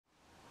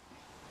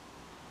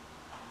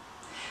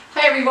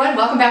everyone,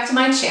 welcome back to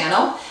my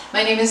channel.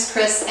 My name is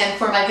Chris, and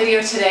for my video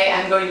today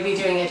I'm going to be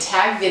doing a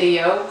tag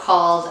video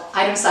called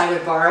Items I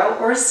Would Borrow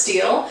or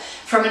Steal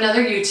from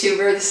another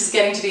YouTuber. This is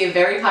getting to be a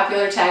very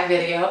popular tag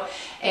video,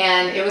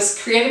 and it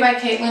was created by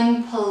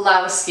Caitlin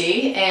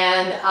Pawlowski,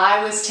 and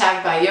I was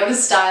tagged by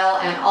Yotastyle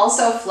and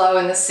also Flo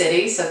in the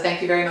city, so thank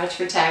you very much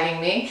for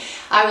tagging me.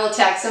 I will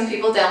tag some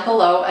people down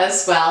below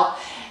as well.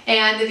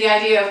 And the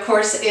idea, of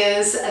course,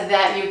 is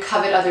that you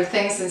covet other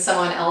things in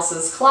someone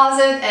else's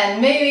closet,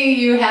 and maybe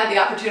you had the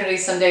opportunity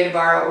someday to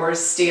borrow or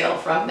steal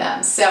from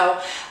them.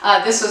 So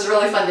this was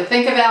really fun to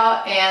think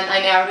about, and I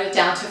narrowed it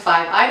down to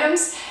 5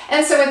 items.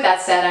 And so with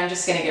that said, I'm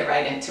just going to get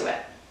right into it.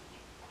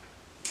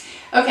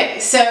 Okay,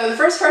 so the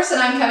first person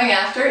I'm coming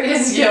after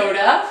is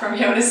Yoda from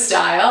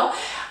Yotastyle.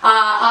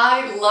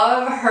 I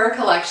love her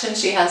collection.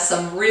 She has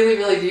some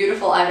really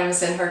beautiful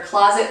items in her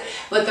closet,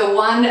 but the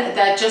one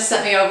that just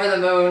sent me over the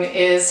moon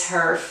is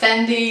her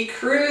Fendi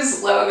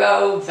Cruise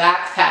logo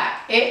backpack.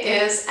 It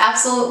is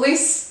absolutely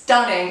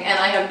stunning, and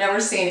I have never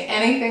seen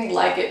anything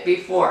like it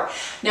before.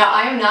 Now,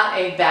 I am not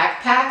a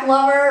backpack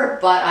lover,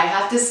 but I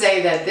have to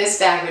say that this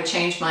bag would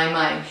change my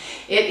mind.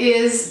 It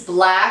is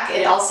black.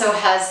 It also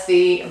has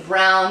the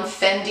brown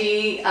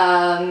Fendi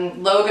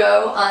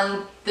logo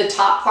on the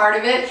top part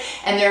of it,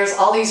 and there's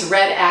all these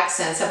red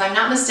accents. If I'm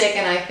not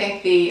mistaken, I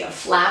think the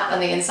flap on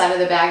the inside of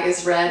the bag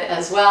is red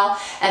as well,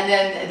 and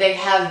then they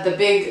have the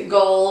big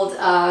gold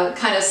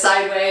kind of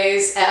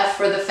sideways F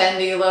for the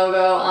Fendi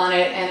logo on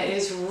it, and it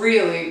is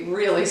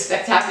really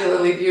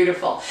spectacularly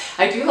beautiful.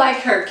 I do like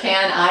her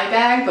can eye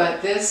bag,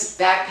 but this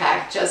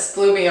backpack just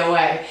blew me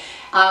away.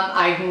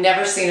 I've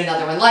never seen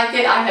another one like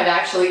it. I have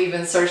actually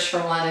even searched for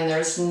one, and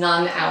there's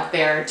none out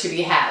there to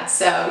be had.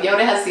 So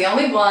Yoda has the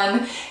only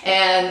one,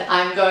 and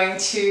I'm going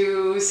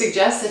to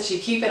suggest that you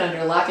keep it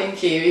under lock and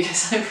key,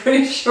 because I'm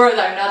pretty sure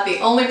that I'm not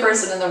the only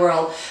person in the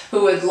world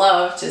who would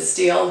love to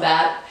steal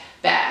that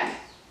bag.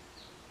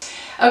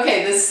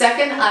 Okay, the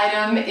second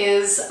item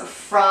is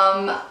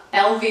from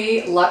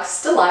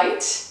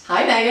LVLuxdelight.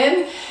 Hi,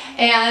 Megan.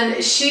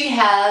 And she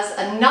has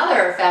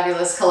another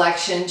fabulous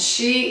collection.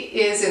 She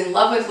is in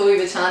love with Louis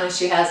Vuitton, and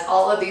she has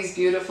all of these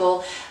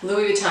beautiful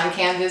Louis Vuitton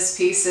canvas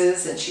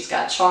pieces, and she's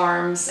got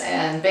charms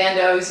and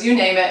bandos, you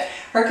name it.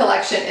 Her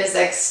collection is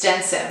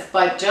extensive,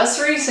 but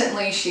just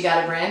recently she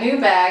got a brand new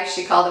bag.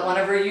 She called it one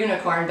of her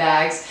unicorn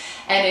bags,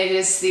 and it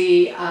is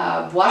the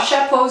Bois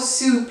Chapeau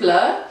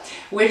Souple,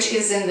 which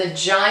is in the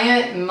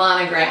giant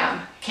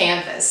monogram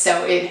canvas.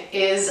 So it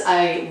is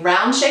a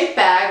round shaped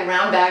bag.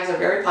 Round bags are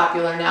very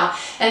popular now,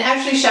 and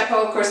actually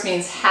chapeau of course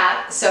means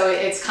hat, so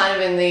it's kind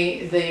of in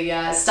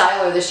the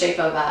style or the shape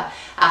of a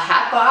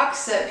hat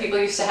box that people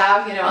used to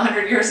have, you know,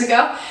 100 years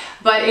ago.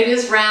 But it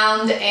is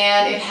round,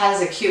 and it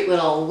has a cute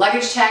little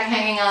luggage tag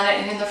hanging on it,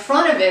 and in the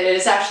front of it, it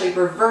is actually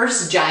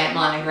reverse giant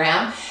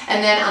monogram,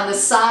 and then on the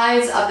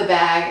sides of the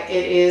bag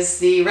it is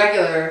the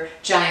regular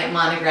giant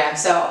monogram.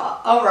 So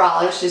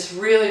overall it's just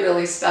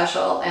really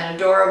special and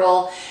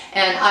adorable,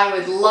 and I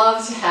would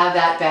love to have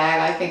that bag.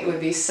 I think it would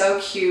be so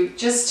cute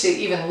just to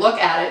even look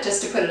at it,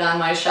 just to put it on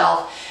my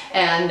shelf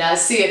and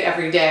see it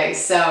every day.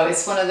 So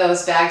it's one of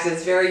those bags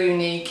that's very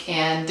unique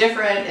and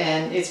different,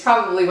 and it's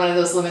probably one of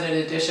those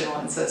limited edition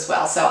ones as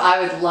well. So I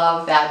would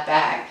love that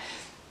bag.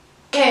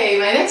 Okay,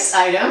 my next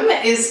item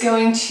is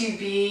going to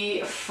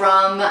be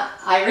from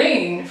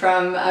Irene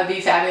from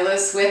Be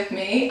Fabulous With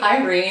Me,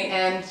 Irene,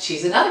 and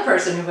she's another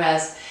person who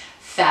has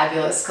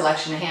fabulous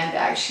collection of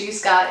handbags.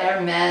 She's got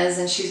Hermes,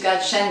 and she's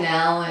got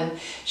Chanel, and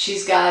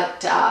she's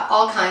got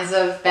all kinds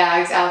of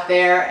bags out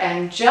there,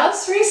 and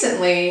just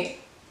recently,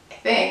 I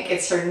think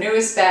it's her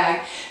newest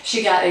bag,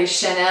 she got a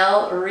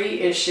Chanel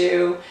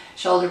reissue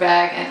shoulder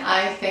bag, and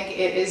I think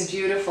it is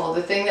beautiful.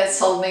 The thing that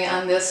sold me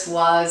on this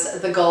was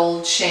the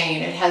gold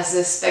chain. It has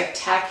this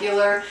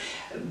spectacular,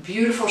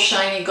 beautiful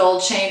shiny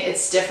gold chain.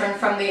 It's different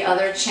from the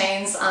other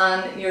chains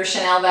on your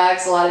Chanel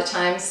bags. A lot of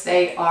times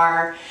they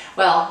are,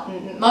 well,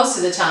 most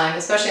of the time,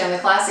 especially on the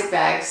classic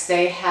bags,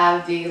 they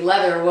have the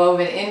leather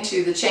woven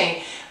into the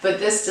chain, but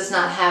this does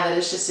not have it.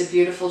 It's just a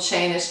beautiful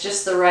chain. It's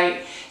just the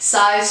right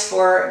size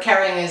for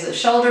carrying as a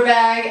shoulder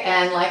bag,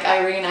 and like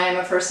Irene, I am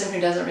a person who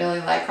doesn't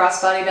really like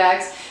crossbody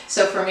bags,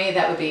 so for me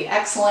that would be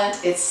excellent.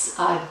 It's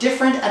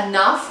different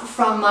enough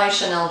from my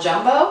Chanel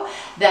Jumbo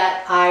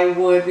that I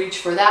would reach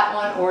for that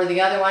one or the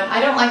other one. I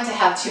don't like to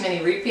have too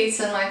many repeats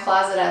in my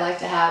closet. I like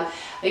to have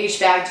each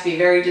bag to be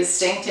very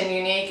distinct and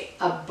unique,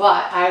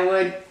 but I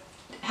would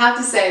have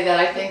to say that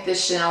I think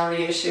this Chanel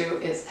reissue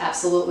is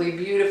absolutely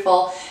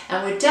beautiful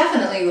and would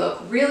definitely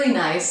look really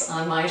nice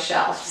on my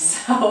shelf.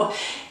 So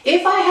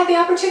if I had the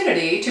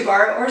opportunity to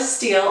borrow or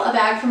steal a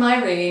bag from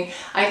Irene,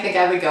 I think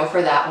I would go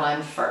for that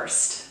one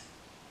first.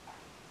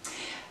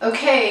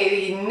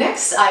 Okay, the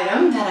next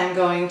item that I'm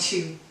going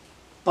to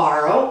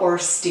borrow or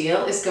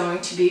steal is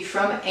going to be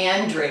from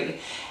Andri.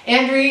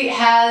 Andri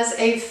has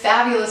a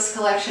fabulous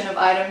collection of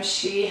items.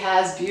 She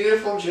has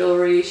beautiful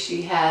jewelry.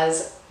 She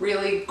has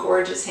really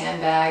gorgeous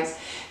handbags.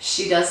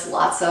 She does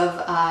lots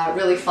of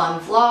really fun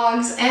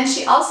vlogs, and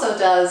she also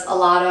does a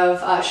lot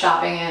of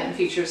shopping and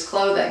features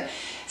clothing.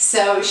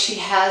 So she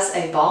has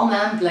a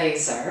Balmain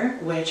blazer,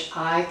 which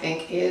I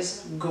think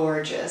is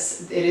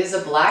gorgeous. It is a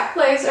black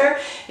blazer.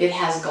 It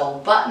has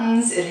gold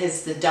buttons. It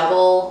has the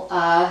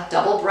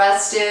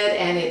double-breasted,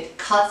 and it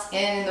cuts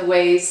in the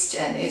waist,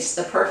 and it's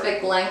the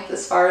perfect length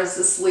as far as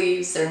the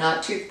sleeves. They're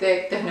not too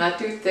thick. They're not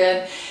too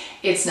thin.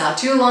 It's not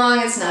too long.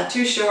 It's not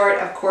too short.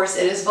 Of course,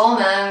 it is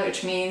Balmain,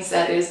 which means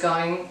that it is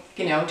going,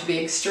 you know, to be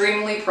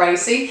extremely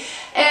pricey.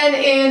 And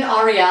in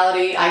all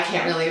reality, I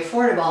can't really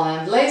afford a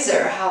Balmain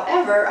blazer.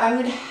 However, I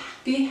would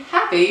be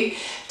happy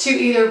to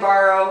either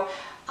borrow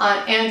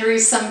on Andri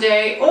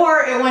someday,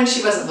 or when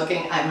she wasn't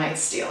looking, I might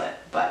steal it.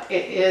 But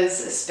it is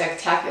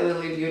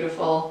spectacularly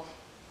beautiful,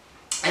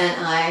 and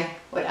I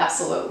would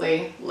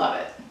absolutely love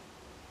it.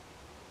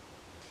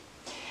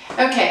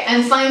 Okay,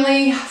 and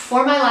finally,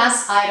 for my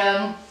last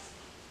item,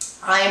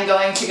 I am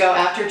going to go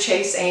after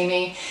Chase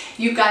Amy.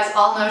 You guys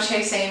all know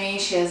Chase Amy.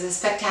 She has a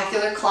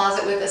spectacular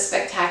closet with a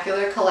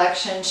spectacular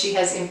collection. She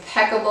has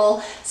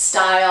impeccable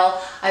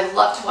style. I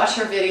love to watch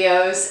her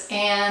videos,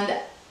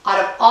 and out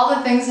of all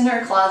the things in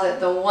her closet,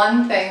 the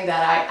one thing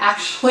that I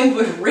actually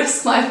would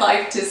risk my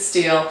life to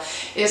steal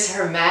is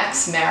her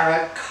Max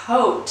Mara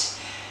coat.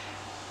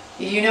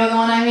 You know the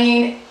one I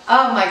mean?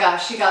 Oh my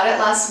gosh, she got it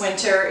last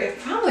winter,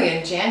 probably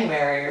in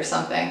January or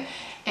something.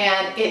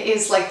 And it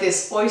is like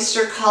this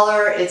oyster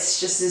color. It's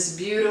just this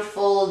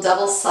beautiful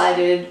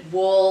double-sided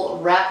wool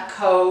wrap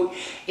coat.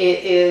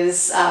 It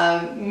is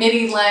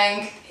midi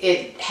length.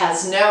 It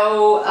has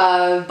no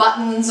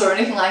buttons or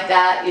anything like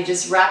that. You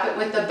just wrap it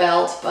with the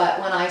belt. But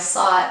when I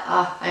saw it,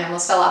 I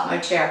almost fell off my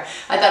chair.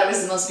 I thought it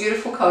was the most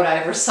beautiful coat I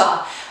ever saw.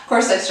 Of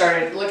course, I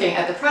started looking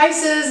at the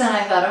prices, and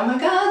I thought, oh my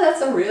God,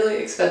 that's a really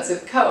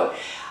expensive coat.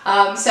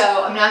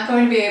 So I'm not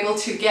going to be able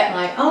to get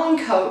my own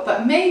coat,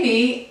 but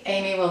maybe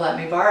Amy will let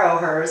me borrow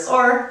hers,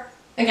 or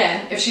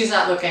again, if she's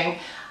not looking,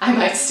 I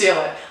might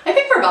steal it. I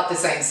think we're about the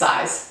same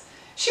size.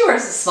 She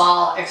wears a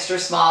small, extra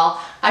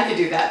small. I could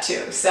do that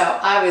too. So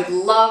I would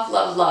love,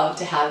 love, love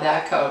to have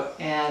that coat,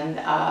 and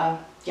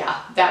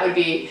yeah, that would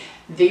be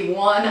the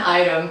one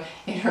item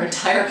in her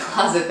entire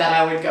closet that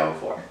I would go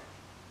for.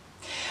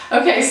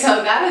 Okay,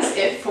 so that is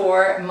it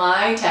for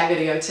my tag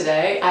video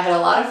today. I had a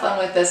lot of fun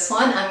with this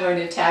one. I'm going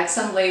to tag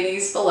some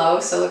ladies below,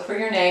 so look for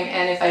your name.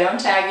 And if I don't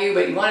tag you,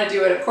 but you want to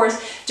do it, of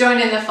course, join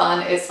in the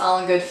fun. It's all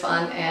in good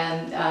fun,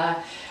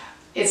 and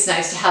it's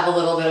nice to have a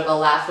little bit of a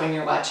laugh when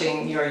you're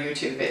watching your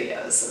YouTube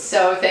videos.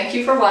 So thank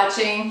you for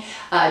watching.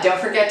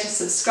 Don't forget to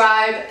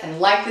subscribe and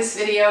like this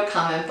video.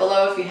 Comment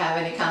below if you have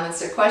any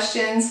comments or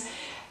questions.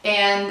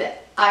 And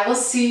I will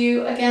see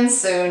you again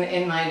soon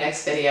in my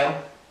next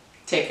video.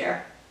 Take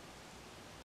care.